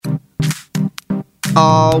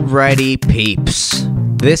Alrighty, peeps.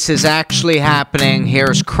 This is actually happening.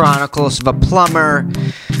 Here's Chronicles of a Plumber.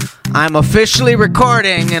 I'm officially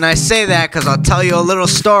recording, and I say that because I'll tell you a little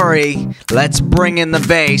story. Let's bring in the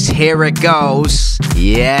bass. Here it goes.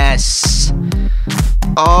 Yes.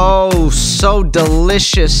 Oh, so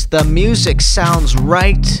delicious. The music sounds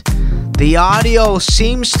right. The audio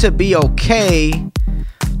seems to be okay.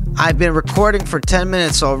 I've been recording for 10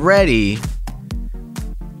 minutes already.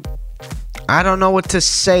 I don't know what to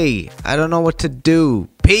say. I don't know what to do.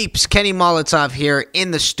 Peeps, Kenny Molotov here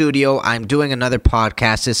in the studio. I'm doing another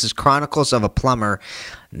podcast. This is Chronicles of a Plumber.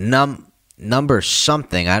 Number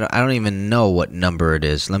something. I don't even know what number it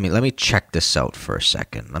is. Let me check this out for a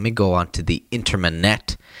second. Let me go onto the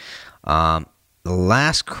internet. The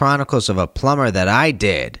last Chronicles of a Plumber that I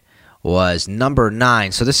did was number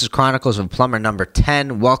 9. So this is Chronicles of a Plumber number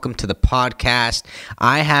 10. Welcome to the podcast.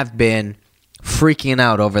 I have been freaking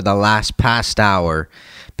out over the past hour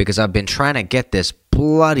because I've been trying to get this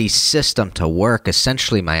bloody system to work.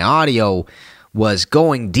 Essentially, my audio was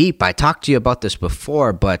going deep. I talked to you about this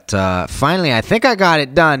before, but finally I think I got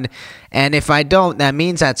it done. And if I don't, that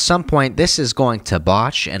means at some point this is going to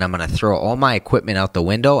botch and I'm going to throw all my equipment out the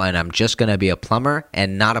window and I'm just going to be a plumber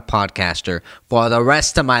and not a podcaster for the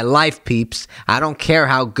rest of my life, peeps. I don't care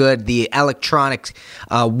how good the electronic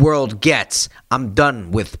world gets. I'm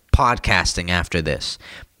done with podcasting after this.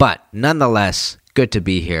 But nonetheless, good to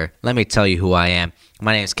be here. Let me tell you who I am.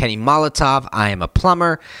 My name is Kenny Molotov. I am a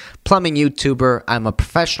plumber, plumbing YouTuber. I'm a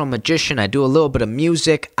professional magician. I do a little bit of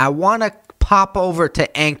music. I want to pop over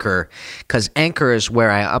to Anchor because Anchor is where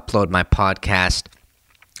I upload my podcast.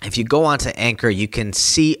 If you go onto Anchor, you can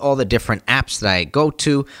see all the different apps that I go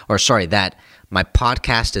to, that my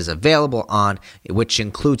podcast is available on, which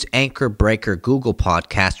includes Anchor, Breaker, Google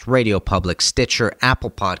Podcasts, Radio Public, Stitcher, Apple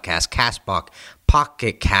Podcasts, CastBox,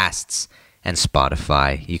 Pocket Casts, and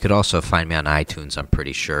Spotify. You could also find me on iTunes, I'm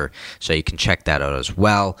pretty sure, so you can check that out as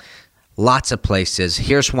well. Lots of places.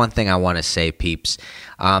 Here's one thing I want to say, peeps.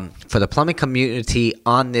 For the plumbing community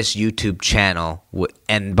on this YouTube channel,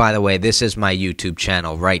 and by the way, this is my YouTube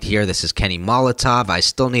channel right here. This is Kenny Molotov. I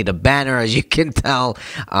still need a banner, as you can tell.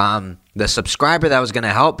 The subscriber that was going to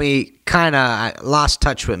help me kind of lost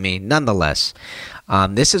touch with me. Nonetheless,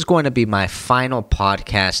 this is going to be my final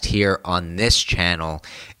podcast here on this channel.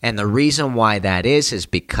 And the reason why that is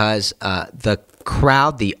because the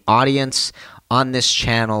crowd, the audience on this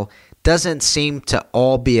channel doesn't seem to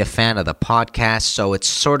all be a fan of the podcast, so it's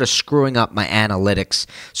sort of screwing up my analytics.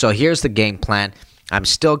 So here's the game plan. I'm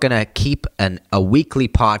still going to keep a weekly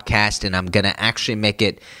podcast, and I'm going to actually make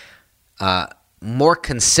it more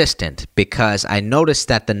consistent because I noticed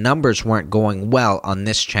that the numbers weren't going well on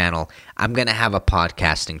this channel. I'm going to have a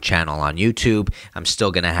podcasting channel on YouTube. I'm still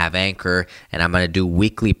going to have Anchor, and I'm going to do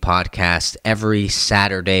weekly podcasts every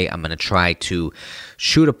Saturday. I'm going to try to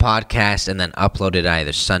shoot a podcast and then upload it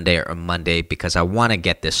either Sunday or Monday because I want to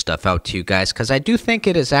get this stuff out to you guys because I do think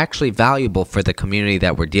it is actually valuable for the community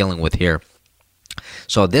that we're dealing with here.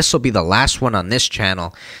 So this will be the last one on this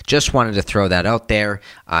channel. Just wanted to throw that out there.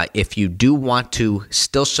 If you do want to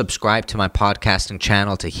still subscribe to my podcasting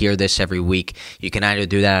channel to hear this every week, you can either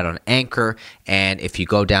do that on Anchor, and if you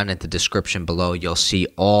go down in the description below, you'll see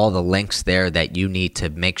all the links there that you need to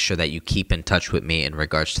make sure that you keep in touch with me in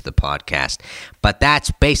regards to the podcast. But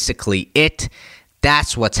that's basically it.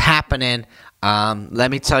 That's what's happening.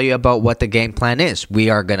 Let me tell you about what the game plan is.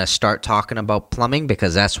 We are going to start talking about plumbing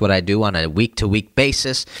because that's what I do on a week-to-week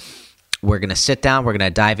basis. We're going to sit down. We're going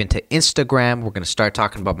to dive into Instagram. We're going to start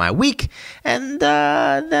talking about my week, and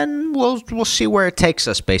then we'll see where it takes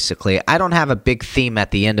us, basically. I don't have a big theme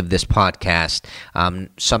at the end of this podcast.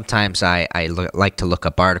 Sometimes I like to look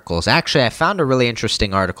up articles. Actually, I found a really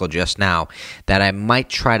interesting article just now that I might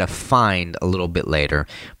try to find a little bit later.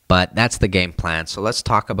 But that's the game plan. So let's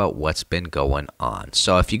talk about what's been going on.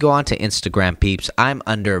 So if you go onto Instagram, peeps, I'm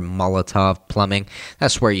under Molotov Plumbing.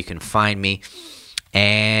 That's where you can find me.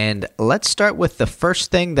 And let's start with the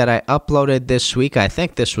first thing that I uploaded this week. I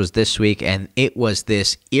think this was this week, and it was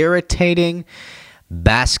this irritating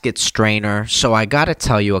basket strainer. So I got to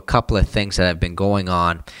tell you a couple of things that have been going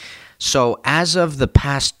on. So as of the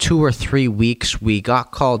past 2 or 3 weeks, we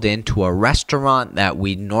got called into a restaurant that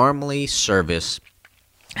we normally service.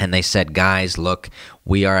 And they said, guys, look,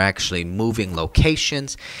 we are actually moving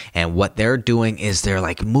locations. And what they're doing is they're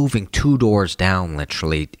like moving 2 doors down,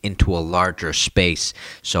 literally, into a larger space.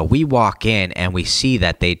 So we walk in and we see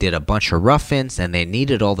that they did a bunch of rough-ins and they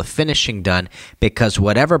needed all the finishing done because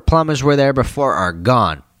whatever plumbers were there before are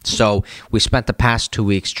gone. So we spent the past 2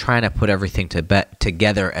 weeks trying to put everything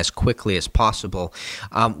together as quickly as possible,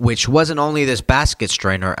 which wasn't only this basket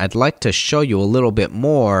strainer. I'd like to show you a little bit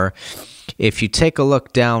more. If you take a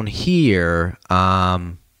look down here,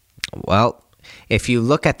 if you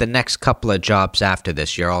look at the next couple of jobs after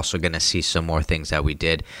this, you're also going to see some more things that we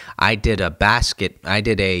did. I did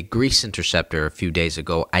a grease interceptor a few days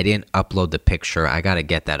ago. I didn't upload the picture. I got to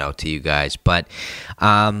get that out to you guys. But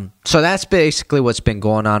so that's basically what's been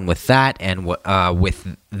going on with that and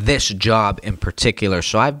with this job in particular.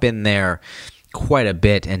 So I've been there quite a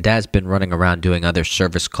bit, and Dad's been running around doing other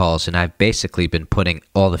service calls, and I've basically been putting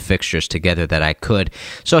all the fixtures together that I could.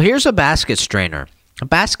 So here's a basket strainer. A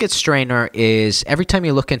basket strainer is every time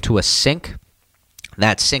you look into a sink,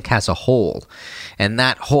 that sink has a hole, and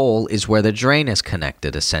that hole is where the drain is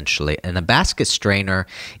connected, essentially. And a basket strainer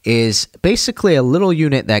is basically a little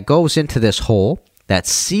unit that goes into this hole, that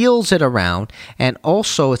seals it around, and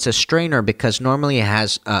also it's a strainer because normally it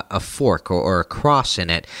has a fork or a cross in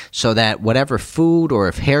it so that whatever food or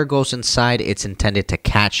if hair goes inside, it's intended to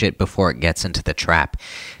catch it before it gets into the trap.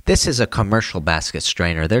 This is a commercial basket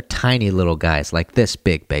strainer. They're tiny little guys, like this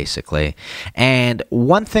big, basically. And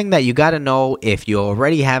one thing that you got to know if you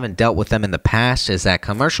already haven't dealt with them in the past is that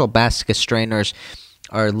commercial basket strainers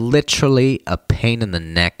are literally a pain in the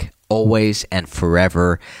neck, always and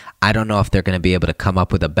forever. I don't know if they're going to be able to come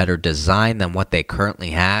up with a better design than what they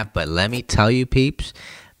currently have, but let me tell you, peeps,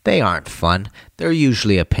 they aren't fun. They're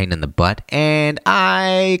usually a pain in the butt, and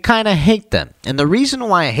I kind of hate them. And the reason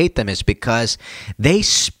why I hate them is because they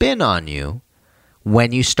spin on you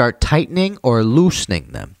when you start tightening or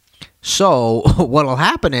loosening them. So what'll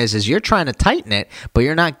happen is you're trying to tighten it, but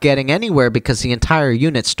you're not getting anywhere because the entire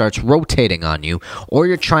unit starts rotating on you, or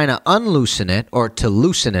you're trying to unloosen it, or to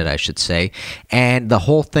loosen it, I should say, and the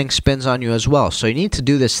whole thing spins on you as well. So you need to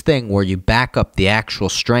do this thing where you back up the actual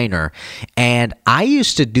strainer, and I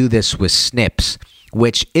used to do this with snips,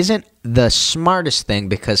 which isn't the smartest thing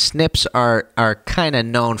because snips are kind of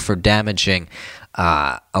known for damaging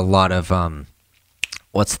a lot of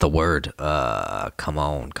what's the word? Come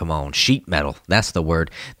on. Sheet metal. That's the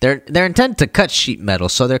word. They're intended to cut sheet metal,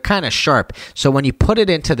 so they're kind of sharp. So when you put it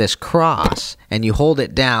into this cross and you hold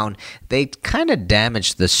it down, they kind of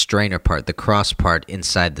damage the strainer part, the cross part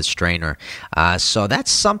inside the strainer. So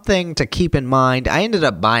that's something to keep in mind. I ended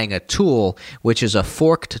up buying a tool, which is a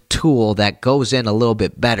forked tool that goes in a little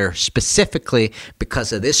bit better, specifically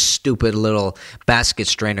because of this stupid little basket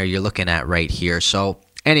strainer you're looking at right here. So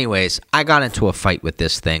anyways, I got into a fight with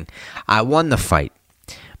this thing. I won the fight,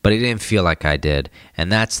 but it didn't feel like I did.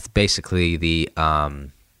 And that's basically the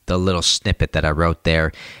little snippet that I wrote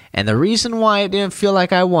there. And the reason why it didn't feel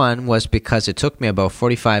like I won was because it took me about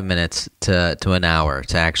 45 minutes to an hour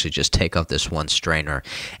to actually just take out this one strainer.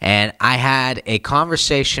 And I had a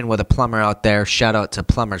conversation with a plumber out there, shout out to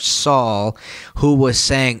Plumber Saul, who was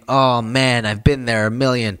saying, oh man, I've been there a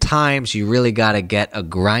million times. You really got to get a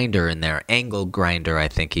grinder in there, angle grinder, I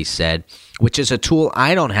think he said, which is a tool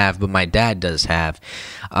I don't have, but my dad does have,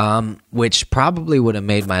 which probably would have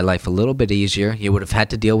made my life a little bit easier. You would have had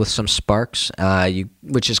to deal with some sparks,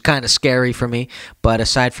 which is kind of scary for me. But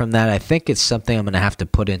aside from that, I think it's something I'm going to have to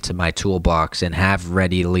put into my toolbox and have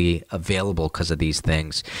readily available because of these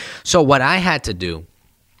things. So what I had to do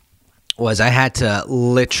was I had to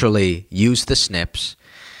literally use the snips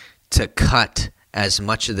to cut as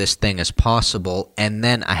much of this thing as possible, and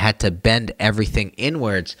then I had to bend everything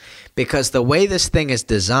inwards because the way this thing is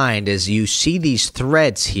designed is you see these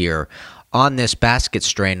threads here on this basket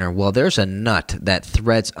strainer. Well, there's a nut that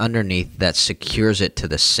threads underneath that secures it to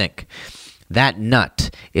the sink. That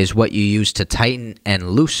nut is what you use to tighten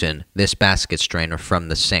and loosen this basket strainer from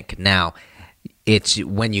the sink. Now, it's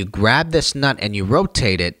when you grab this nut and you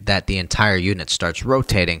rotate it that the entire unit starts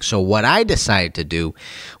rotating. So what I decided to do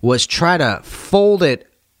was try to fold it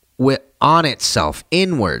on itself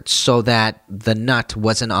inwards so that the nut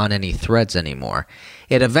wasn't on any threads anymore.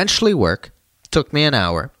 It eventually worked. Took me an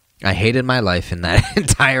hour. I hated my life in that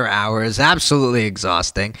entire hour. It was absolutely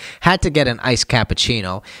exhausting. Had to get an iced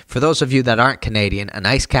cappuccino. For those of you that aren't Canadian, an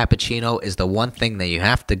iced cappuccino is the one thing that you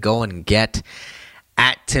have to go and get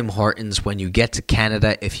at Tim Hortons when you get to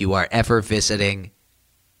Canada. If you are ever visiting,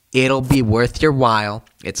 it'll be worth your while.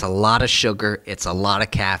 It's a lot of sugar. It's a lot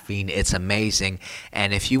of caffeine. It's amazing.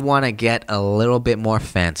 And if you want to get a little bit more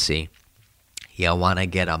fancy, you want to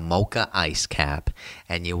get a mocha ice cap,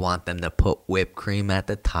 and you want them to put whipped cream at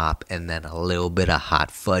the top and then a little bit of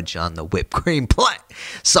hot fudge on the whipped cream plate.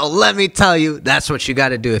 So let me tell you, that's what you got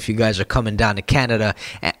to do if you guys are coming down to Canada,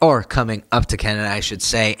 or coming up to Canada, I should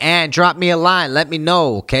say. And drop me a line. Let me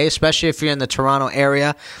know, okay? Especially if you're in the Toronto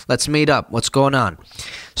area. Let's meet up. What's going on?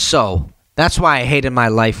 So that's why I hated my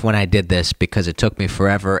life when I did this, because it took me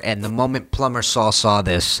forever. And the moment Plumber Saul saw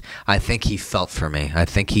this, I think he felt for me. I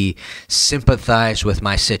think he sympathized with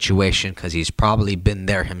my situation, because he's probably been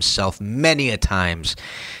there himself many a times.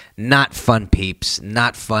 Not fun, peeps.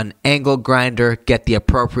 Not fun. Angle grinder. Get the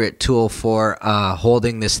appropriate tool for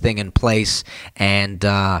holding this thing in place, and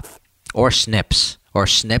or snips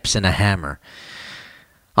and a hammer.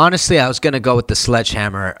 Honestly, I was going to go with the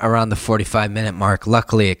sledgehammer around the 45-minute mark.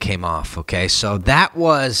 Luckily, it came off, okay? So that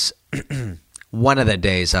was one of the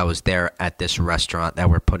days I was there at this restaurant that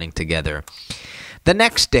we're putting together. The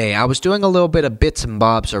next day, I was doing a little bit of bits and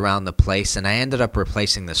bobs around the place, and I ended up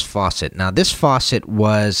replacing this faucet. Now, this faucet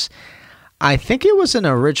was, I think it was an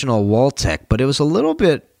original Waltech, but it was a little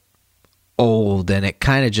bit old, and it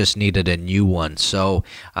kind of just needed a new one. So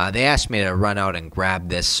they asked me to run out and grab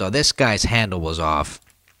this. So this guy's handle was off.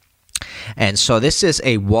 And so this is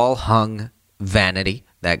a wall-hung vanity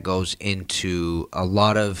that goes into a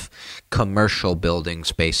lot of commercial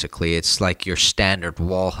buildings, basically. It's like your standard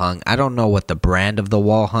wall hung. I don't know what the brand of the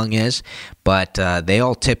wall hung is, but they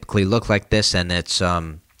all typically look like this, and it's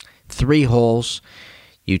 3 holes.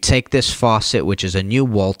 You take this faucet, which is a new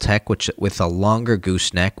Waltech, with a longer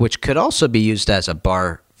gooseneck, which could also be used as a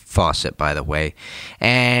bar faucet, by the way,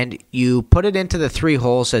 and you put it into the 3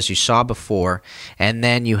 holes as you saw before, and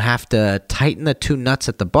then you have to tighten the 2 nuts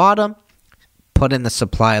at the bottom, put in the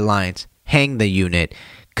supply lines, hang the unit,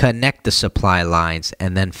 connect the supply lines,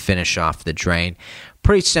 and then finish off the drain.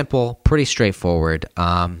 Pretty simple, pretty straightforward.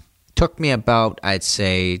 Took me about, I'd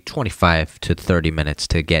say, 25 to 30 minutes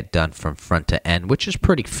to get done from front to end, which is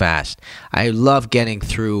pretty fast. I love getting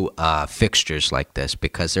through fixtures like this,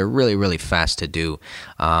 because they're really, really fast to do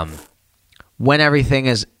when everything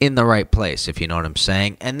is in the right place, if you know what I'm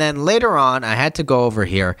saying. And then later on, I had to go over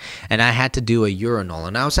here, and I had to do a urinal,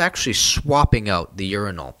 and I was actually swapping out the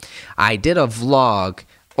urinal. I did a vlog.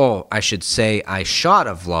 Oh, I should say I shot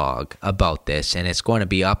a vlog about this, and it's going to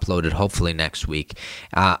be uploaded hopefully next week,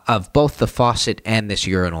 of both the faucet and this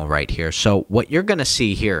urinal right here. So what you're going to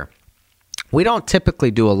see here, we don't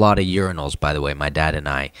typically do a lot of urinals, by the way, my dad and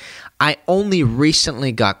I. I only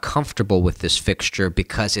recently got comfortable with this fixture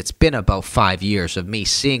because it's been about 5 years of me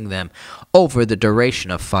seeing them over the duration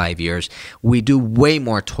of 5 years. We do way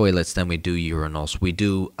more toilets than we do urinals. We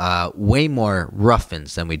do way more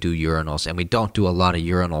rough-ins than we do urinals, and we don't do a lot of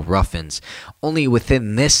urinal rough-ins. Only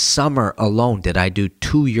within this summer alone did I do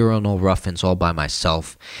 2 urinal rough-ins all by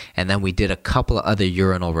myself, and then we did a couple of other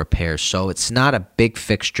urinal repairs. So it's not a big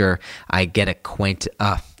fixture. I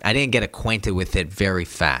didn't get acquainted with it very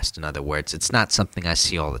fast. In other words, it's not something I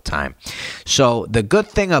see all the time. So the good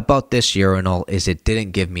thing about this urinal is it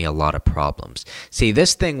didn't give me a lot of problems. See,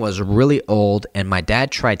 this thing was really old, and my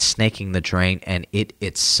dad tried snaking the drain, and it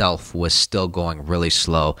itself was still going really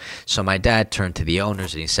slow. So my dad turned to the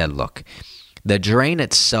owners and he said, look, the drain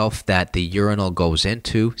itself that the urinal goes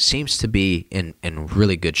into seems to be in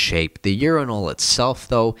really good shape. The urinal itself,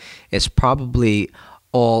 though, is probably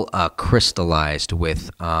all crystallized with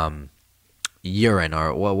urine,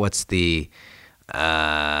 or what's the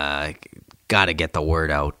gotta get the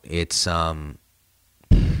word out. It's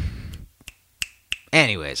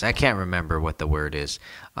anyways, I can't remember what the word is,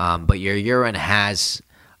 but your urine has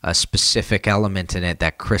a specific element in it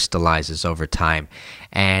that crystallizes over time,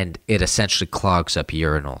 and it essentially clogs up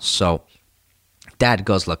urinals. So Dad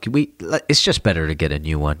goes, look, it's just better to get a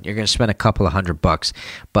new one. You're going to spend a couple of $100,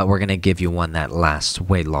 but we're going to give you one that lasts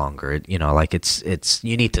way longer. You know, like it's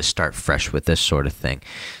you need to start fresh with this sort of thing.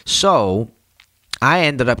 So I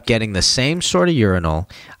ended up getting the same sort of urinal.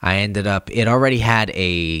 It already had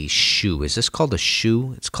a shoe. Is this called a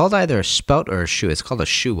shoe? It's called either a spout or a shoe. It's called a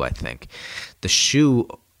shoe, I think. The shoe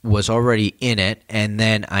was already in it, and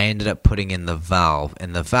then I ended up putting in the valve.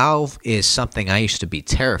 And the valve is something I used to be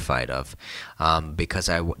terrified of because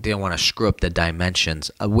I didn't want to screw up the dimensions.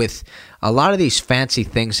 With a lot of these fancy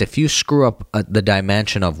things, if you screw up the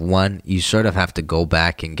dimension of one, you sort of have to go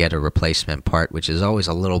back and get a replacement part, which is always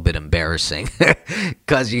a little bit embarrassing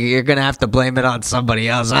because you're going to have to blame it on somebody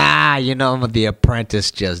else. The apprentice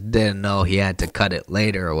just didn't know he had to cut it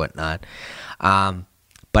later or whatnot.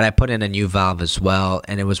 But I put in a new valve as well,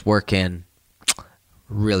 and it was working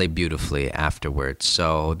really beautifully afterwards.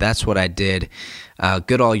 So that's what I did.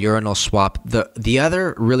 Good old urinal swap. The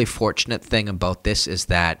other really fortunate thing about this is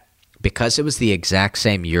that because it was the exact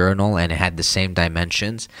same urinal and it had the same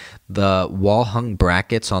dimensions, the wall hung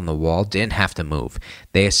brackets on the wall didn't have to move.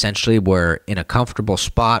 They essentially were in a comfortable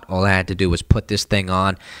spot. All I had to do was put this thing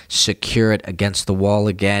on, secure it against the wall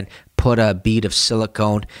again, put a bead of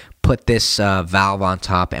silicone, put this valve on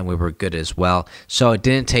top, and we were good as well. So it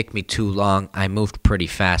didn't take me too long. I moved pretty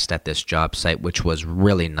fast at this job site, which was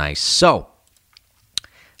really nice. So,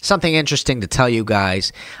 something interesting to tell you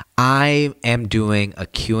guys. I am doing a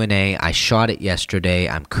Q&A. I shot it yesterday.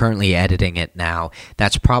 I'm currently editing it now.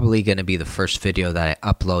 That's probably going to be the first video that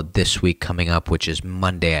I upload this week coming up, which is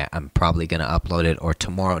Monday. I'm probably going to upload it, or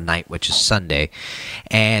tomorrow night, which is Sunday.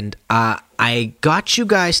 And I got you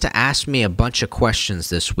guys to ask me a bunch of questions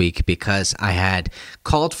this week because I had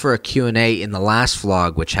called for a Q&A in the last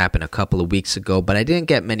vlog, which happened a couple of weeks ago, but I didn't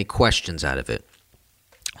get many questions out of it.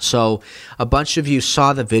 So a bunch of you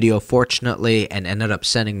saw the video, fortunately, and ended up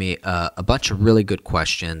sending me a bunch of really good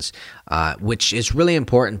questions, which is really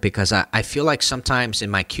important because I feel like sometimes in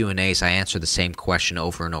my Q&As I answer the same question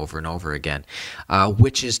over and over and over again,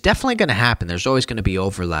 which is definitely going to happen. There's always going to be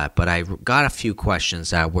overlap, but I got a few questions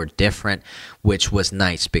that were different, which was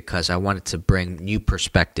nice because I wanted to bring new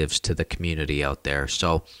perspectives to the community out there.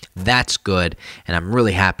 So that's good, and I'm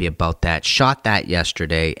really happy about that. Shot that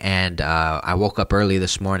yesterday, and I woke up early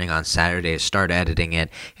this morning on Saturday to start editing it,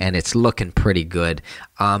 and it's looking pretty good.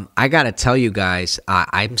 I gotta tell you guys,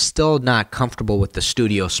 I'm still not comfortable with the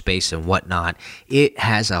studio space and whatnot. It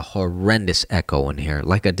has a horrendous echo in here,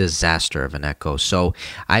 like a disaster of an echo. So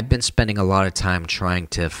I've been spending a lot of time trying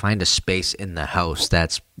to find a space in the house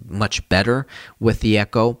that's much better with the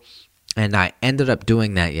echo. And I ended up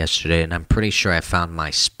doing that yesterday, and I'm pretty sure I found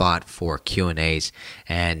my spot for Q&As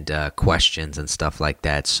and questions and stuff like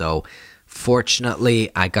that. So fortunately,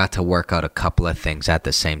 I got to work out a couple of things at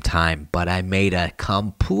the same time, but I made a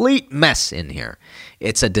complete mess in here.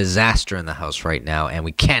 It's a disaster in the house right now, and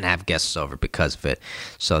we can't have guests over because of it.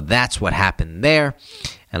 So that's what happened there,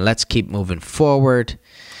 and let's keep moving forward.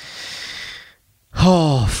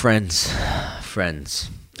 Oh, friends.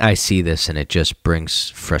 I see this, and it just brings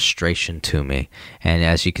frustration to me. And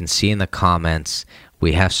as you can see in the comments,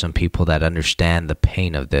 we have some people that understand the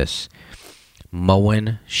pain of this.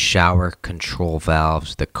 Moen shower control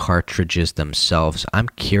valves, the cartridges themselves. I'm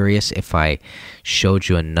curious if I showed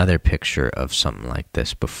you another picture of something like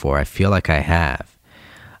this before. I feel like I have.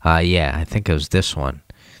 Yeah, I think it was this one.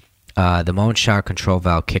 The Moen shower control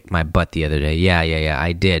valve kicked my butt the other day. Yeah,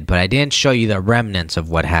 I did. But I didn't show you the remnants of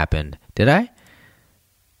what happened. Did I?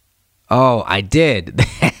 Oh, I did.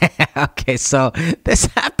 Okay, so this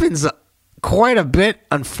happens quite a bit,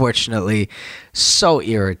 unfortunately. So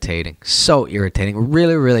irritating.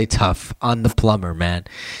 Really, really tough on the plumber, man.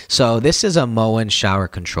 So this is a Moen shower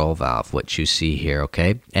control valve, what you see here,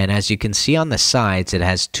 okay? And as you can see on the sides, it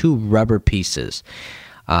has two rubber pieces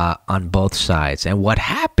on both sides. And what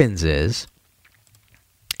happens is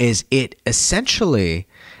it essentially,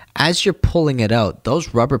 as you're pulling it out,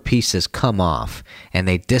 those rubber pieces come off and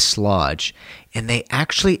they dislodge, and they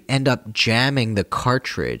actually end up jamming the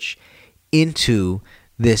cartridge into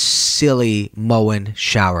this silly Moen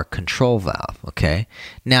shower control valve, okay?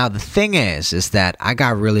 Now, the thing is that I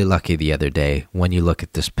got really lucky the other day when you look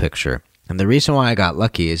at this picture. And the reason why I got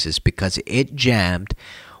lucky is because it jammed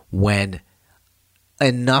when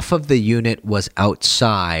enough of the unit was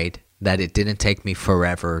outside that it didn't take me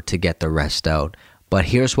forever to get the rest out. But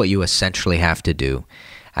here's what you essentially have to do.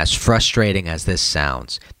 As frustrating as this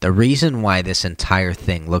sounds, the reason why this entire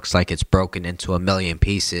thing looks like it's broken into a million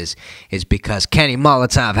pieces is because Kenny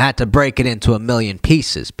Molotov had to break it into a million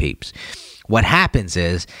pieces, peeps. What happens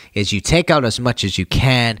is you take out as much as you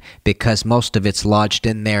can because most of it's lodged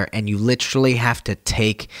in there, and you literally have to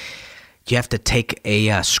take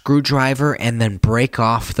a screwdriver and then break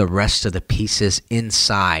off the rest of the pieces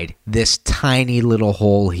inside this tiny little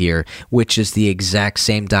hole here, which is the exact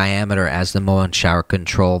same diameter as the Moen shower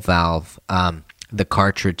control valve, the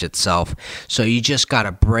cartridge itself. So you just got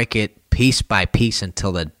to break it piece by piece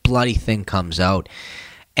until the bloody thing comes out.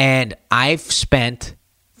 And I've spent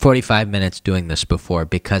 45 minutes doing this before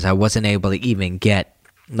because I wasn't able to even get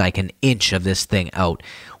like an inch of this thing out.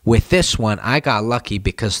 With this one, I got lucky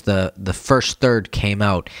because the first third came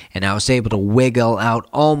out, and I was able to wiggle out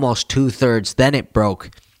almost 2/3. Then it broke.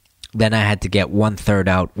 Then I had to get 1/3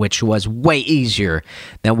 out, which was way easier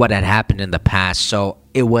than what had happened in the past. So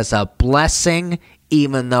it was a blessing,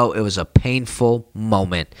 even though it was a painful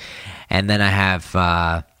moment. And then I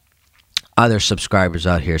have other subscribers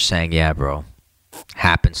out here saying, yeah, bro,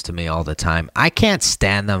 happens to me all the time. I can't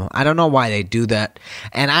stand them. I don't know why they do that.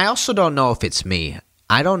 And I also don't know if it's me.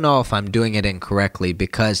 I don't know if I'm doing it incorrectly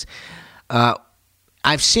because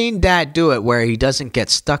I've seen Dad do it where he doesn't get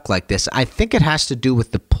stuck like this. I think it has to do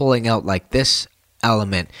with the pulling out like this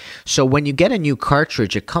element. So when you get a new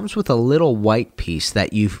cartridge, it comes with a little white piece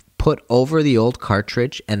that you've put over the old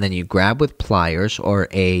cartridge, and then you grab with pliers or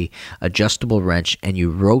a adjustable wrench and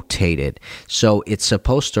you rotate it. So it's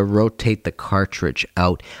supposed to rotate the cartridge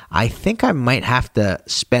out. I think I might have to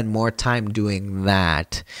spend more time doing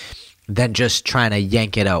that than just trying to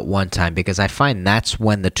yank it out one time, because I find that's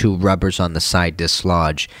when the two rubbers on the side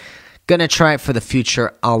dislodge. Gonna try it for the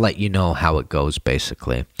future. I'll let you know how it goes,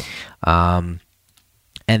 basically. And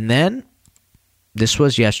then this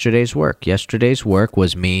was yesterday's work. Yesterday's work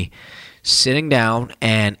was me sitting down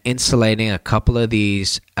and insulating a couple of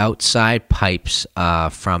these outside pipes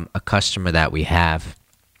from a customer that we have.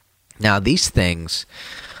 Now, these things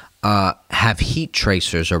have heat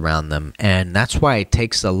tracers around them, and that's why it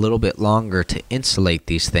takes a little bit longer to insulate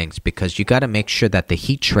these things, because you got to make sure that the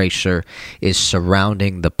heat tracer is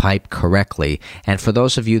surrounding the pipe correctly. And for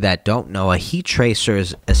those of you that don't know, a heat tracer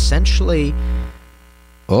is essentially...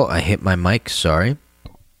 Oh, I hit my mic, sorry.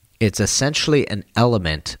 It's essentially an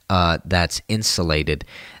element that's insulated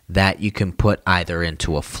that you can put either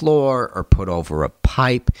into a floor or put over a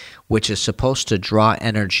pipe, which is supposed to draw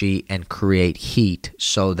energy and create heat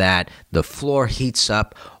so that the floor heats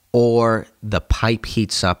up or the pipe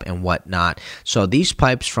heats up and whatnot. So these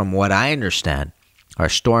pipes, from what I understand, are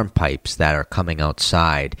storm pipes that are coming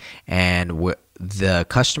outside, and the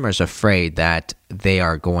customer's afraid that they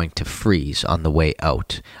are going to freeze on the way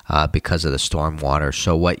out because of the storm water.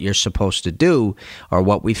 So what you're supposed to do, or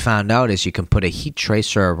what we found out, is you can put a heat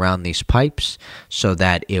tracer around these pipes so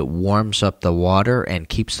that it warms up the water and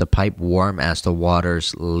keeps the pipe warm as the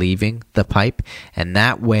water's leaving the pipe. And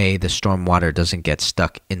that way the storm water doesn't get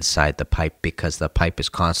stuck inside the pipe, because the pipe is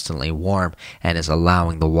constantly warm and is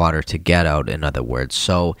allowing the water to get out, in other words.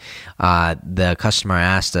 So the customer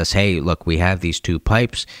asked us, hey, look, we have these two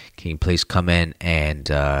pipes. Can you please come in and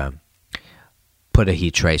put a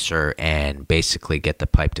heat tracer and basically get the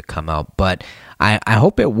pipe to come out? But I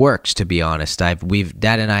hope it works, to be honest. Dad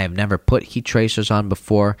and I have never put heat tracers on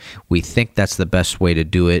before. We think that's the best way to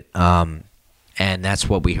do it, and that's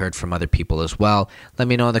what we heard from other people as well. Let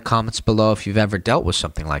me know in the comments below if you've ever dealt with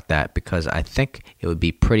something like that, because I think it would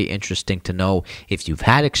be pretty interesting to know if you've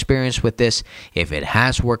had experience with this, if it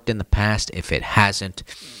has worked in the past, if it hasn't.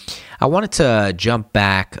 I wanted to jump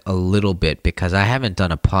back a little bit because I haven't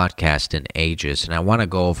done a podcast in ages, and I want to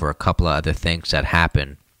go over a couple of other things that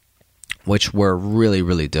happened which were really,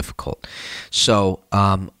 really difficult. So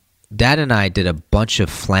Dad and I did a bunch of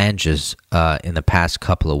flanges in the past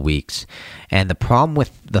couple of weeks, and the problem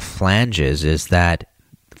with the flanges is that,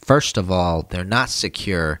 first of all, they're not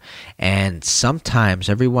secure, and sometimes,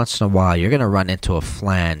 every once in a while, you're going to run into a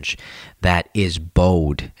flange that is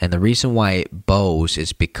bowed. And the reason why it bows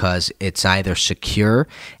is because it's either secure,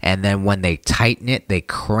 and then when they tighten it, they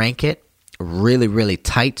crank it really, really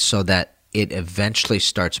tight so that it eventually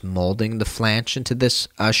starts molding the flange into this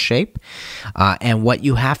shape. And what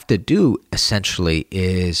you have to do, essentially,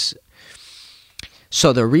 is...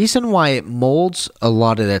 So the reason why it molds a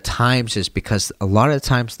lot of the times is because a lot of the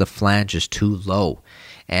times the flange is too low.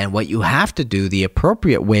 And what you have to do, the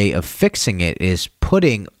appropriate way of fixing it, is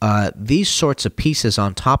putting these sorts of pieces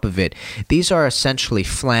on top of it. These are essentially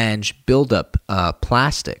flange buildup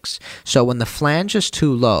plastics. So when the flange is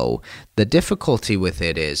too low, the difficulty with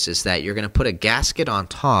it is that you're going to put a gasket on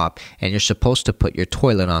top, and you're supposed to put your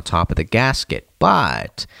toilet on top of the gasket.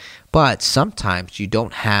 But sometimes you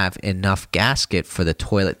don't have enough gasket for the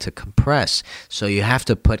toilet to compress, so you have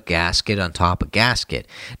to put gasket on top of gasket.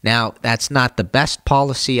 Now, that's not the best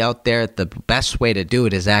policy out there. The best way to do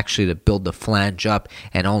it is actually to build the flange up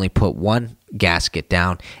and only put one gasket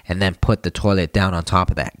down and then put the toilet down on top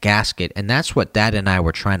of that gasket. And that's what Dad and I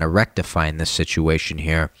were trying to rectify in this situation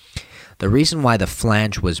here. The reason why the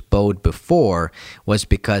flange was bowed before was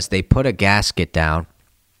because they put a gasket down,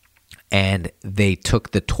 and they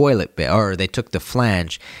took the they took the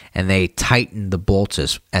flange and they tightened the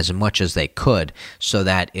bolts as much as they could so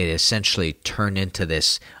that it essentially turned into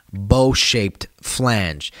this bow-shaped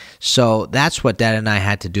flange. So that's what Dad and I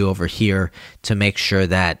had to do over here to make sure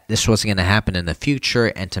that this wasn't going to happen in the future,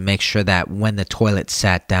 and to make sure that when the toilet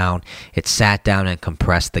sat down, it sat down and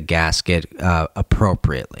compressed the gasket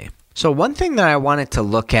appropriately. So one thing that I wanted to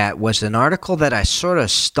look at was an article that I sort of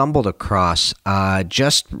stumbled across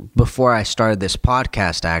just before I started this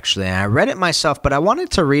podcast, actually. And I read it myself, but I wanted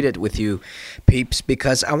to read it with you, peeps,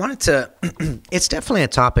 because I wanted to – it's definitely a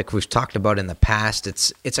topic we've talked about in the past.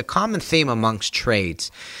 It's a common theme amongst trades.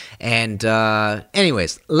 And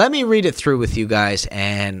anyways, let me read it through with you guys,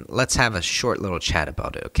 and let's have a short little chat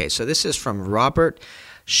about it. Okay, so this is from Robert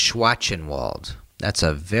Schwachenwald. That's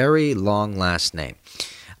a very long last name.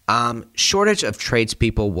 Shortage of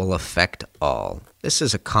tradespeople will affect all. This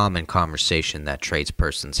is a common conversation that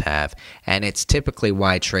tradespersons have, and it's typically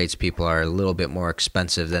why tradespeople are a little bit more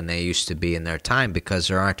expensive than they used to be in their time, because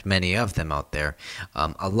there aren't many of them out there.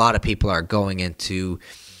 A lot of people are going into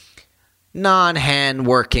non-hand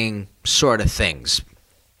working sort of things.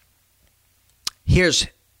 Here's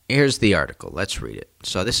the article. Let's read it.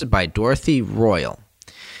 So this is by Dorothy Royal.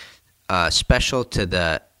 Special to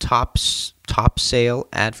the Top Sale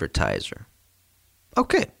Advertiser.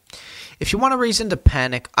 Okay. If you want a reason to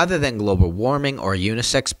panic other than global warming or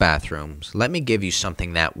unisex bathrooms, let me give you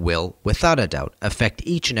something that will, without a doubt, affect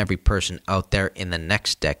each and every person out there in the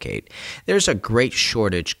next decade. There's a great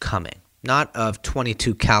shortage coming, not of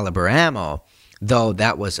 .22 caliber ammo, though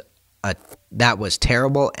that was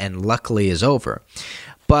terrible and luckily is over,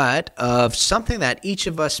 but of something that each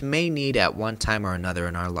of us may need at one time or another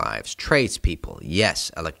in our lives. Tradespeople, yes,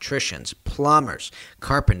 electricians, plumbers,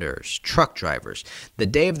 carpenters, truck drivers. The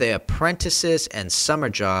day of the apprentices and summer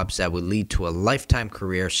jobs that would lead to a lifetime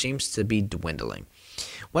career seems to be dwindling.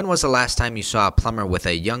 When was the last time you saw a plumber with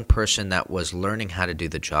a young person that was learning how to do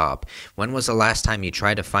the job? When was the last time you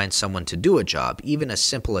tried to find someone to do a job, even a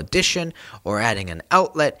simple addition or adding an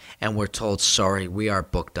outlet, and were told, sorry, we are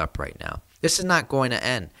booked up right now? This is not going to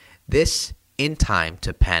end. This in time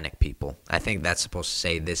to panic, people. I think that's supposed to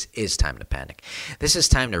say this is time to panic. This is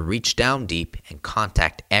time to reach down deep and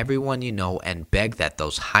contact everyone you know and beg that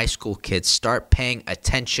those high school kids start paying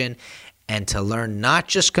attention and to learn not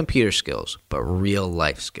just computer skills, but real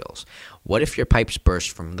life skills. What if your pipes burst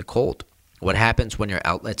from the cold? What happens when your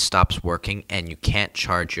outlet stops working and you can't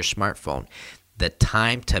charge your smartphone? The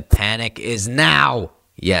time to panic is now.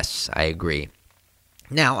 Yes, I agree.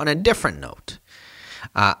 Now, on a different note,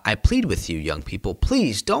 I plead with you, young people,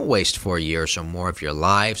 please don't waste 4 years or more of your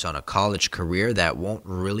lives on a college career that won't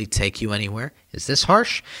really take you anywhere. Is this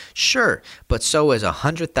harsh? Sure, but so is a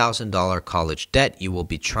 $100,000 college debt you will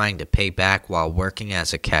be trying to pay back while working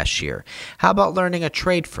as a cashier. How about learning a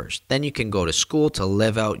trade first? Then you can go to school to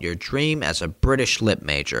live out your dream as a British lit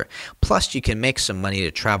major. Plus, you can make some money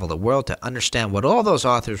to travel the world to understand what all those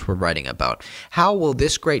authors were writing about. How will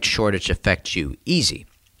this great shortage affect you? Easy.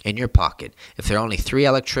 In your pocket. If there are only 3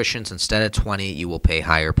 electricians instead of 20, you will pay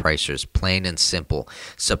higher prices, plain and simple.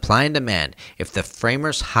 Supply and demand. If the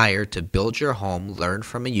framers hired to build your home learn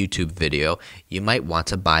from a YouTube video, you might want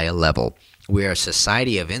to buy a level. We are a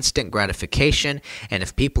society of instant gratification, and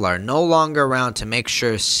if people are no longer around to make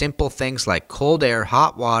sure simple things like cold air,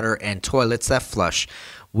 hot water, and toilets that flush,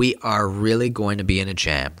 we are really going to be in a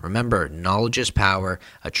jam. Remember, knowledge is power.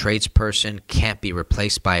 A tradesperson can't be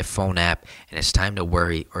replaced by a phone app, and it's time to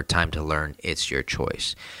worry or time to learn. It's your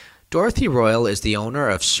choice. Dorothy Royal is the owner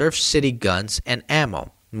of Surf City Guns and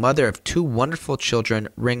Ammo, mother of 2 wonderful children,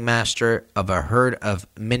 ringmaster of a herd of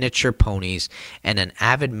miniature ponies, and an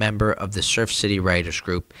avid member of the Surf City Writers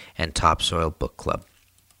Group and Topsoil Book Club.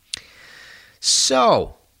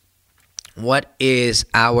 So, what is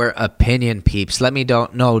our opinion, peeps? Let me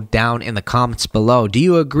know down in the comments below. Do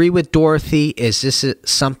you agree with Dorothy? Is this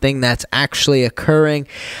something that's actually occurring?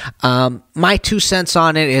 My 2 cents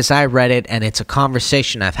on it is I read it, and it's a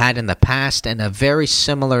conversation I've had in the past and a very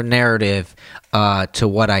similar narrative to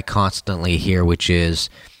what I constantly hear, which is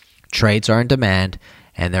trades are in demand,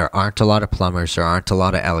 and there aren't a lot of plumbers, there aren't a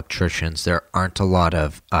lot of electricians, there aren't a lot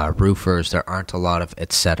of roofers, there aren't a lot of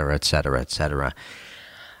et cetera, et cetera, et cetera.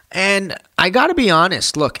 And I got to be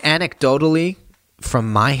honest, look, anecdotally,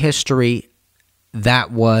 from my history,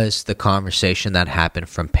 that was the conversation that happened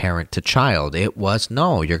from parent to child. It was,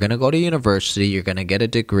 no, you're going to go to university, you're going to get a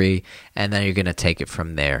degree, and then you're going to take it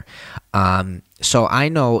from there. So I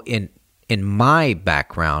know in my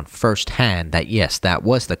background firsthand that, yes, that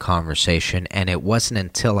was the conversation, and it wasn't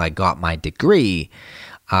until I got my degree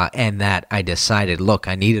and that I decided, look,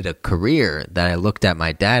 I needed a career, that I looked at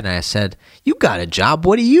my dad and I said, you got a job,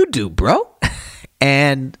 what do you do, bro?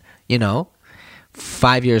 And,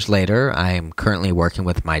 5 years later, I am currently working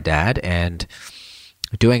with my dad and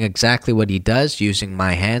doing exactly what he does, using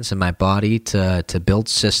my hands and my body to build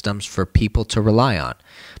systems for people to rely on,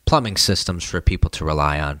 plumbing systems for people to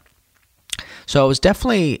rely on. So it was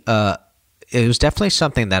definitely it was definitely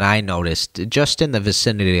something that I noticed just in the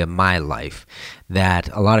vicinity of my life, that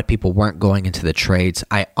a lot of people weren't going into the trades.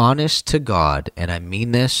 Honest to God, and I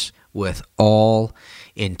mean this with all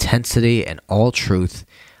intensity and all truth,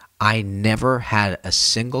 I never had a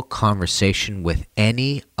single conversation with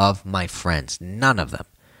any of my friends, none of them,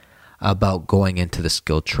 about going into the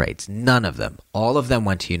skilled trades. None of them. All of them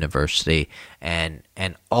went to university, and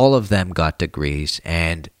all of them got degrees,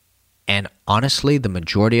 and honestly, the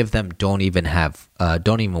majority of them don't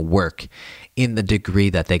even work in the degree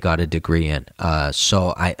that they got a degree in.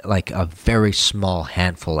 So I like a very small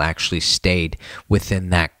handful actually stayed within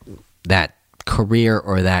that career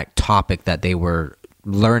or that topic that they were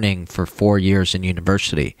learning for 4 years in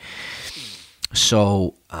university.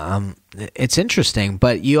 So it's interesting,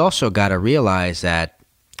 but you also got to realize that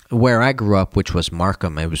where I grew up, which was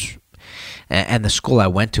Markham, and the school I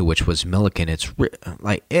went to, which was Milliken, it's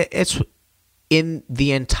in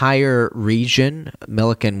the entire region.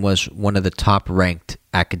 Milliken was one of the top ranked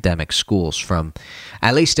academic schools from,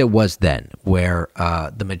 at least it was then, where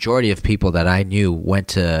the majority of people that I knew went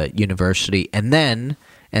to university, and then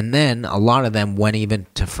a lot of them went even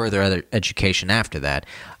to further education after that.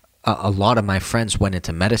 A lot of my friends went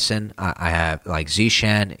into medicine. I have, like,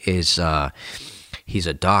 Zishan is he's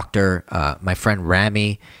a doctor. My friend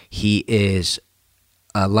Rami, he is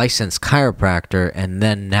a licensed chiropractor, and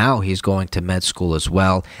then now he's going to med school as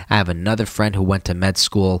well. I have another friend who went to med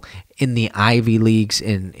school in the Ivy Leagues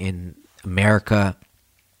in America.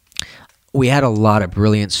 We had a lot of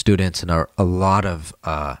brilliant students and a lot of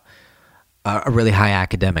a really high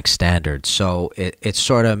academic standard. So it's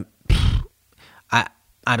sort of,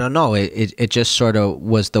 I don't know. It just sort of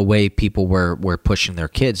was the way people were pushing their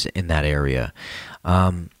kids in that area.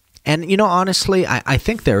 And, honestly, I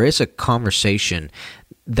think there is a conversation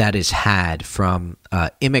that is had from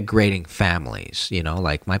immigrating families.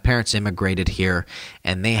 Like my parents immigrated here,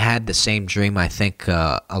 and they had the same dream I think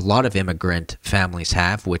a lot of immigrant families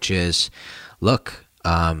have, which is, look,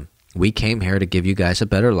 we came here to give you guys a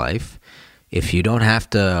better life. If you don't have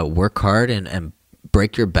to work hard and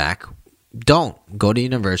break your back, don't go to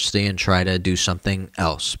university and try to do something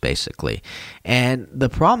else, basically. And the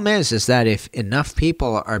problem is that if enough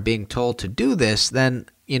people are being told to do this, then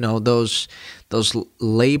those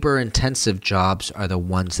labor intensive jobs are the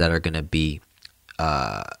ones that are going to be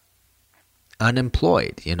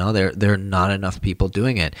unemployed. There are not enough people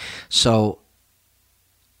doing it. So,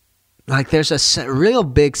 like, there's a real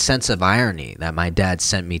big sense of irony that my dad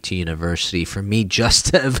sent me to university for me just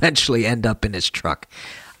to eventually end up in his truck.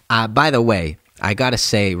 By the way, I got to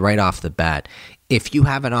say right off the bat, if you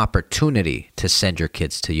have an opportunity to send your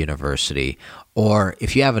kids to university, or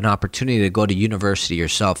if you have an opportunity to go to university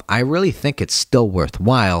yourself, I really think it's still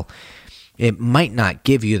worthwhile. It might not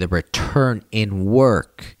give you the return in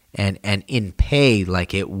work and in pay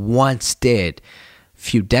like it once did a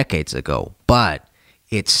few decades ago, but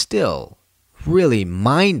it's still really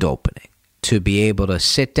mind-opening to be able to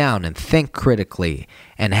sit down and think critically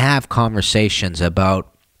and have conversations about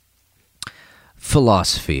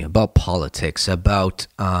philosophy, about politics, about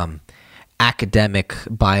academic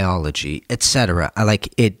biology, etc.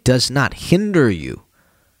 Like, it does not hinder you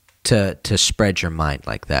to spread your mind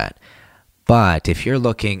like that. But if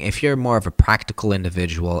you're more of a practical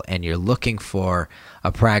individual and you're looking for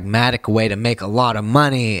a pragmatic way to make a lot of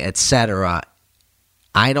money, etc.,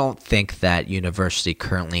 I don't think that university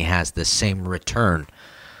currently has the same return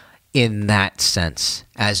in that sense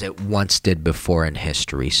as it once did before in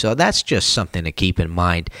history. So that's just something to keep in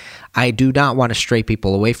mind. I do not want to stray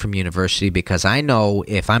people away from university, because I know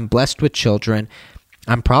if I'm blessed with children,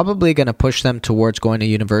 I'm probably going to push them towards going to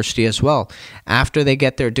university as well. After they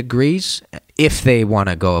get their degrees, if they want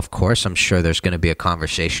to go, of course, I'm sure there's going to be a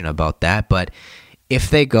conversation about that. But if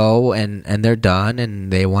they go and they're done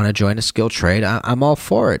and they want to join a skilled trade, I'm all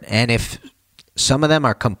for it. And if some of them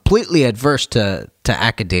are completely adverse to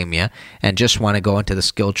academia and just want to go into the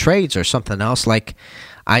skilled trades or something else, like,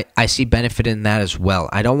 I see benefit in that as well.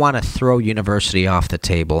 I don't want to throw university off the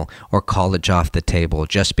table or college off the table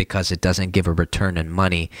just because it doesn't give a return in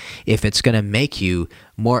money. If it's going to make you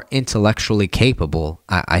more intellectually capable,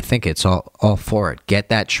 I think it's all for it. Get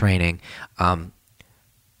that training.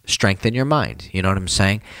 Strengthen your mind. You know what I'm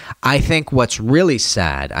saying? I think what's really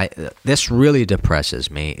sad, this really depresses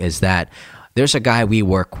me, is that there's a guy we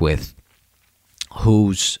work with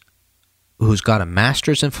who's got a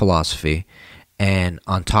master's in philosophy, and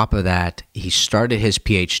on top of that, he started his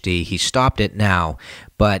PhD. He stopped it now,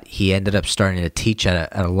 but he ended up starting to teach at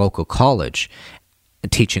a local college,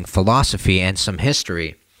 teaching philosophy and some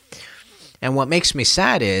history. And what makes me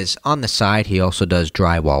sad is, on the side, he also does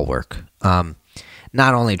drywall work.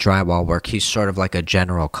 not only drywall work, he's sort of like a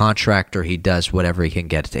general contractor. He does whatever he can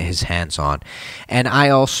get his hands on. And I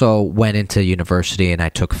also went into university and I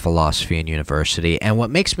took philosophy in university. And what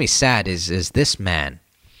makes me sad is this man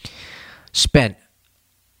spent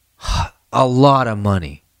a lot of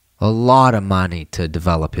money to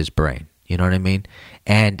develop his brain. You know what I mean?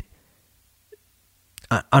 And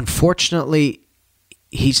unfortunately,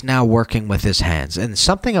 he's now working with his hands. And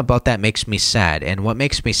something about that makes me sad. And what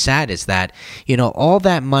makes me sad is that, all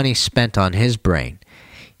that money spent on his brain,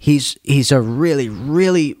 he's a really,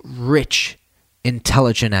 really rich,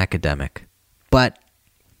 intelligent academic. But,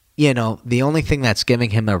 the only thing that's giving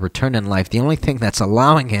him a return in life, the only thing that's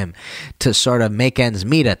allowing him to sort of make ends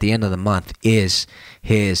meet at the end of the month is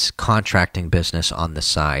his contracting business on the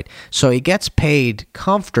side. So he gets paid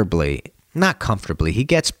comfortably. Not comfortably. He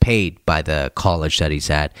gets paid by the college that he's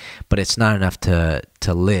at, but it's not enough to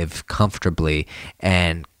live comfortably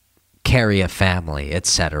and carry a family,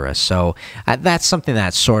 etc. So that's something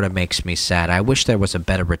that sort of makes me sad. I wish there was a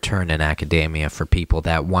better return in academia for people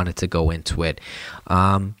that wanted to go into it.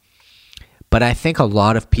 But I think a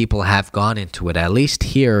lot of people have gone into it, at least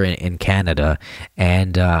here in Canada,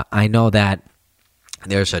 and I know that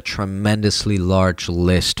there's a tremendously large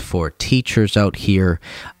list for teachers out here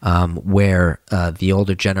where the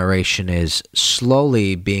older generation is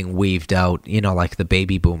slowly being weaved out, like the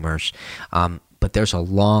baby boomers. But there's a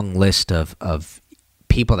long list of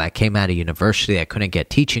people that came out of university that couldn't get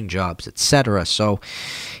teaching jobs, etc. So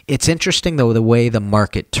it's interesting, though, the way the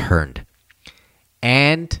market turned.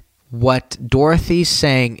 And what Dorothy's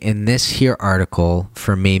saying in this here article,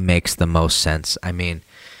 for me, makes the most sense. I mean,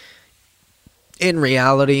 In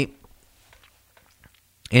reality,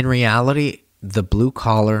 the blue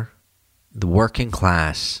collar, the working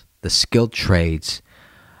class, the skilled trades,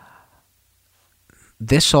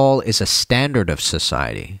 this all is a standard of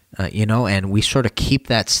society, and we sort of keep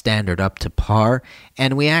that standard up to par,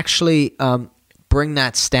 and we actually bring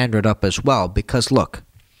that standard up as well, because look,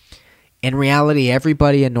 in reality,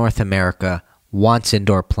 everybody in North America wants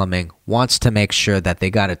indoor plumbing, wants to make sure that they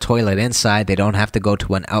got a toilet inside, they don't have to go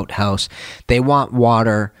to an outhouse, they want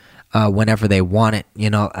water whenever they want it,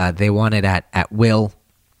 they want it at will,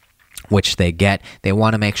 which they get. They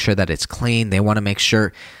want to make sure that it's clean, they want to make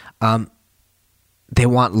sure, they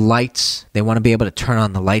want lights, they want to be able to turn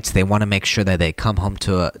on the lights, they want to make sure that they come home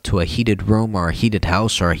to a heated room or a heated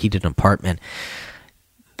house or a heated apartment.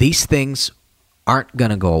 These things aren't going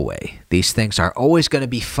to go away. These things are always going to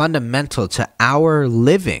be fundamental to our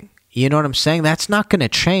living. You know what I'm saying? That's not going to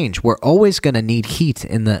change. We're always going to need heat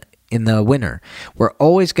in the winter. We're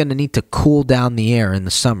always going to need to cool down the air in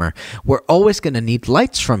the summer. We're always going to need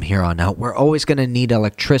lights from here on out. We're always going to need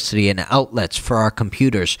electricity and outlets for our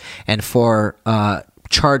computers and for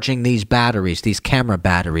charging these batteries, these camera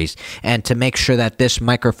batteries, and to make sure that this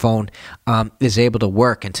microphone is able to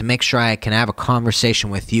work, and to make sure I can have a conversation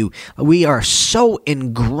with you. We are so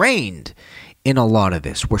ingrained in a lot of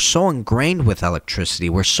this. We're so ingrained with electricity.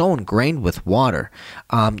 We're so ingrained with water.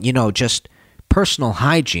 Just personal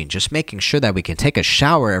hygiene, just making sure that we can take a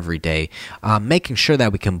shower every day, making sure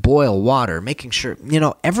that we can boil water, making sure,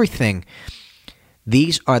 everything.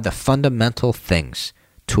 These are the fundamental things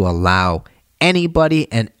to allow anybody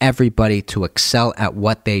and everybody to excel at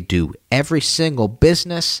what they do. Every single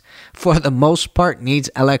business, for the most part,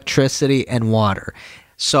 needs electricity and water.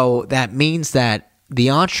 So that means that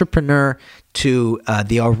the entrepreneur to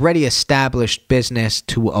the already established business,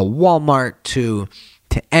 to a Walmart, to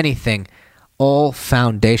anything, all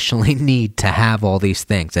foundationally need to have all these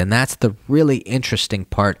things. And that's the really interesting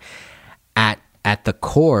part at the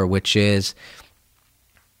core, which is,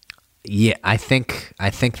 I think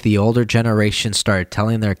the older generation started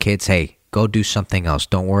telling their kids, hey, go do something else.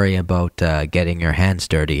 Don't worry about getting your hands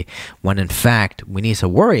dirty. When in fact, we need to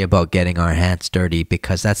worry about getting our hands dirty,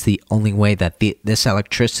 because that's the only way that this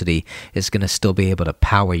electricity is going to still be able to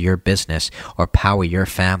power your business or power your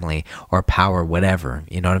family or power whatever.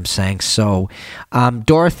 You know what I'm saying? So,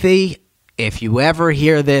 Dorothy, if you ever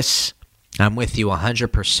hear this, I'm with you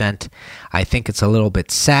 100%. I think it's a little bit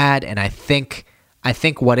sad, and I think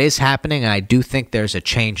what is happening, I do think there's a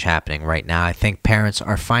change happening right now. I think parents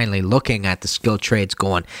are finally looking at the skilled trades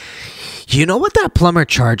going, you know what that plumber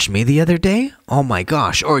charged me the other day? Oh my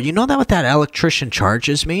gosh. Or you know what that electrician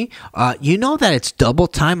charges me? You know that it's double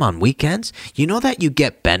time on weekends? You know that you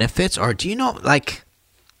get benefits? Or do you know,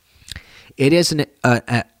 it is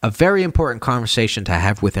a very important conversation to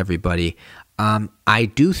have with everybody. I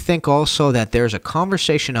do think also that there's a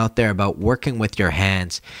conversation out there about working with your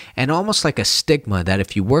hands, and almost like a stigma that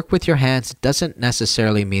if you work with your hands, it doesn't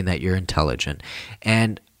necessarily mean that you're intelligent.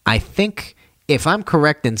 And I think if I'm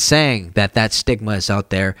correct in saying that stigma is out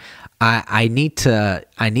there, I need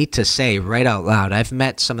to say right out loud, I've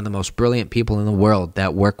met some of the most brilliant people in the world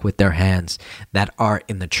that work with their hands, that are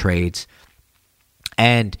in the trades.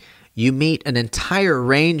 And you meet an entire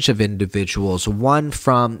range of individuals, one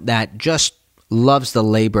from that just loves the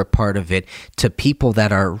labor part of it, to people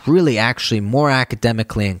that are really actually more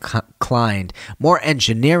academically inclined, more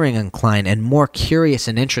engineering inclined, and more curious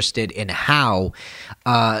and interested in how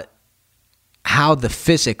the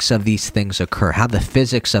physics of these things occur, how the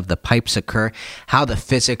physics of the pipes occur, how the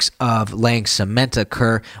physics of laying cement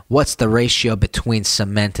occur, what's the ratio between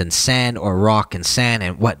cement and sand, or rock and sand,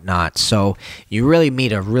 and whatnot. So you really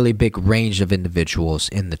meet a really big range of individuals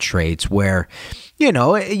in the trades where,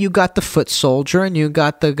 you got the foot soldier and you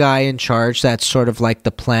got the guy in charge that's sort of like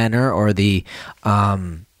the planner or the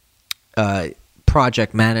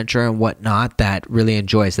project manager and whatnot that really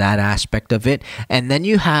enjoys that aspect of it. And then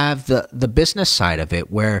you have the business side of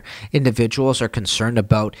it, where individuals are concerned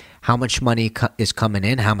about how much money is coming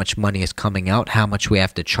in, how much money is coming out, how much we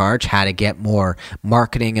have to charge, how to get more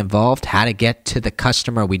marketing involved, how to get to the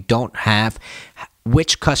customer we don't have,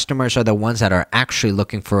 which customers are the ones that are actually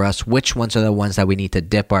looking for us, which ones are the ones that we need to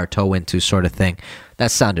dip our toe into, sort of thing.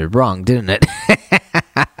 That sounded wrong, didn't it?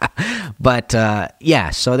 But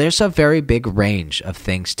so there's a very big range of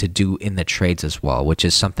things to do in the trades as well, which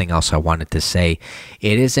is something else I wanted to say.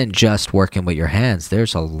 It isn't just working with your hands.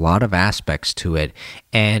 There's a lot of aspects to it.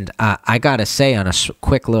 And I got to say, on a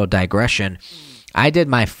quick little digression, I did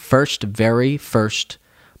my very first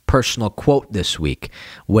personal quote this week,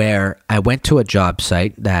 where I went to a job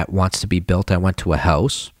site that wants to be built. I went to a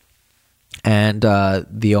house, and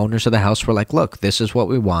the owners of the house were like, look, this is what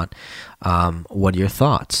we want. What are your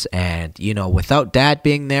thoughts? And, without Dad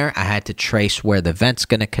being there, I had to trace where the vent's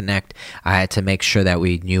going to connect. I had to make sure that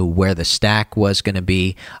we knew where the stack was going to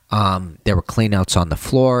be. There were cleanouts on the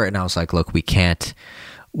floor, and I was like, look, we can't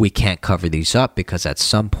cover these up, because at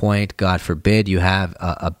some point, God forbid, you have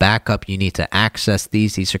a backup. You need to access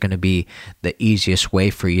these. These are going to be the easiest way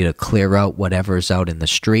for you to clear out whatever's out in the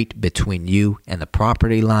street between you and the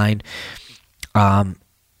property line. And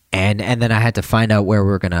then I had to find out where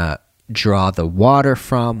we're going to draw the water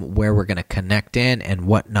from, where we're going to connect in, and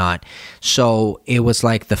whatnot. So it was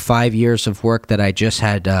like the 5 years of work that I just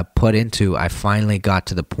had put into, I finally got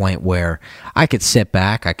to the point where I could sit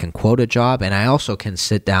back, I can quote a job, and I also can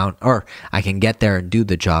sit down, or I can get there and do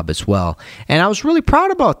the job as well. And I was really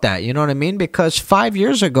proud about that, you know what I mean? Because 5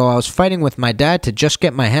 years ago, I was fighting with my dad to just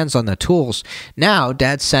get my hands on the tools. Now,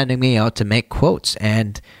 Dad's sending me out to make quotes,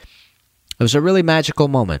 and it was a really magical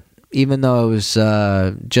moment. Even though it was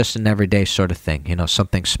just an everyday sort of thing,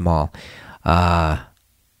 something small. Why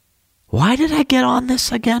did I get on this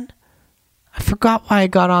again? I forgot why I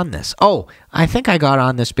got on this. Oh, I think I got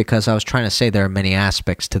on this because I was trying to say there are many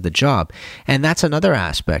aspects to the job. And that's another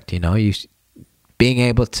aspect, you being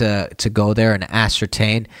able to go there and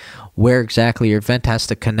ascertain where exactly your vent has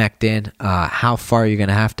to connect in, how far you're going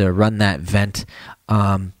to have to run that vent,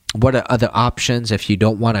 what are other options if you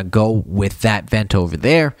don't want to go with that vent over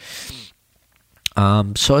there.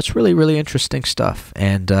 So it's really, really interesting stuff.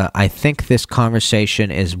 And I think this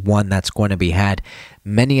conversation is one that's going to be had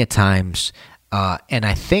many a times. And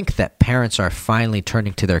I think that parents are finally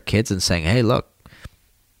turning to their kids and saying, hey, look,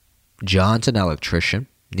 John's an electrician,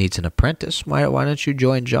 needs an apprentice. Why don't you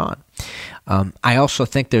join John? I also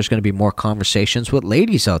think there's going to be more conversations with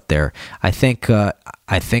ladies out there. I think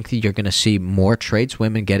that you're going to see more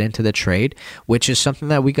tradeswomen get into the trade, which is something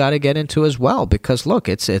that we got to get into as well. Because look,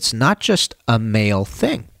 it's not just a male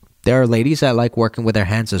thing. There are ladies that like working with their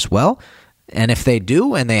hands as well. And if they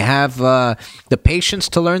do, and they have the patience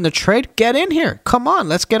to learn the trade, get in here. Come on,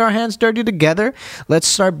 let's get our hands dirty together. Let's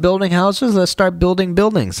start building houses. Let's start building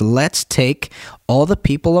buildings. Let's take all the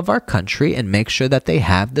people of our country and make sure that they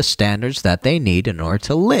have the standards that they need in order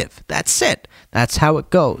to live. That's it. That's how it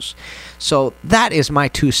goes. So that is my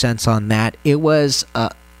 2 cents on that. It was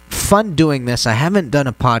fun doing this. I haven't done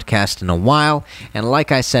a podcast in a while. And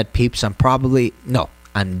like I said, peeps,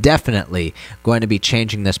 I'm definitely going to be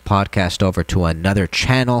changing this podcast over to another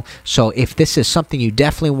channel. So if this is something you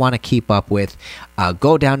definitely want to keep up with,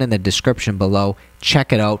 go down in the description below,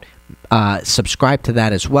 check it out. Subscribe to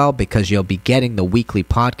that as well, because you'll be getting the weekly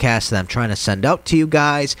podcast that I'm trying to send out to you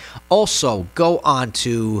guys. Also, go on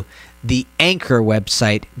to the Anchor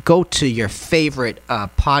website. Go to your favorite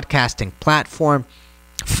podcasting platform.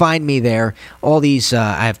 Find me there. All these,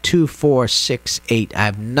 I have 2, 4, 6, 8. I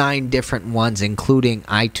have 9 different ones, including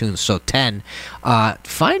iTunes, so 10.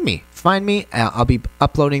 Find me. Find me. I'll be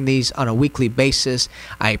uploading these on a weekly basis.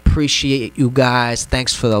 I appreciate you guys.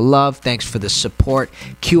 Thanks for the love. Thanks for the support.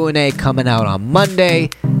 Q&A coming out on Monday.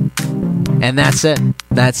 And that's it.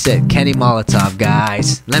 That's it. Kenny Molotov,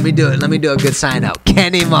 guys. Let me do it. Let me do a good sign out.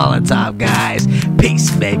 Kenny Molotov, guys. Peace,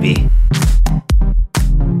 baby.